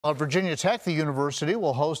At Virginia Tech, the university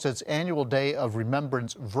will host its annual Day of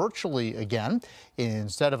Remembrance virtually again.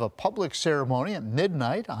 Instead of a public ceremony at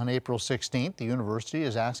midnight on April 16th, the university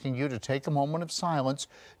is asking you to take a moment of silence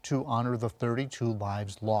to honor the 32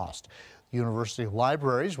 lives lost. University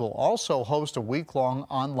libraries will also host a week-long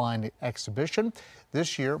online exhibition.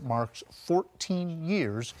 This year marks 14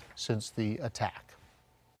 years since the attack.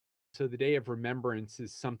 So the Day of Remembrance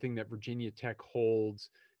is something that Virginia Tech holds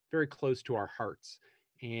very close to our hearts.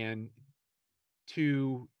 And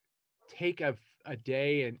to take a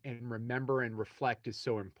day and remember and reflect is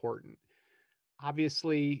so important.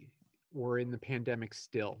 Obviously, we're in the pandemic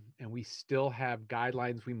still, and we still have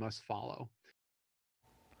guidelines we must follow.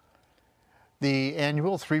 The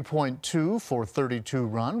annual 3.2 for 32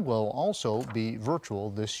 run will also be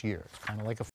virtual this year. Kind of like a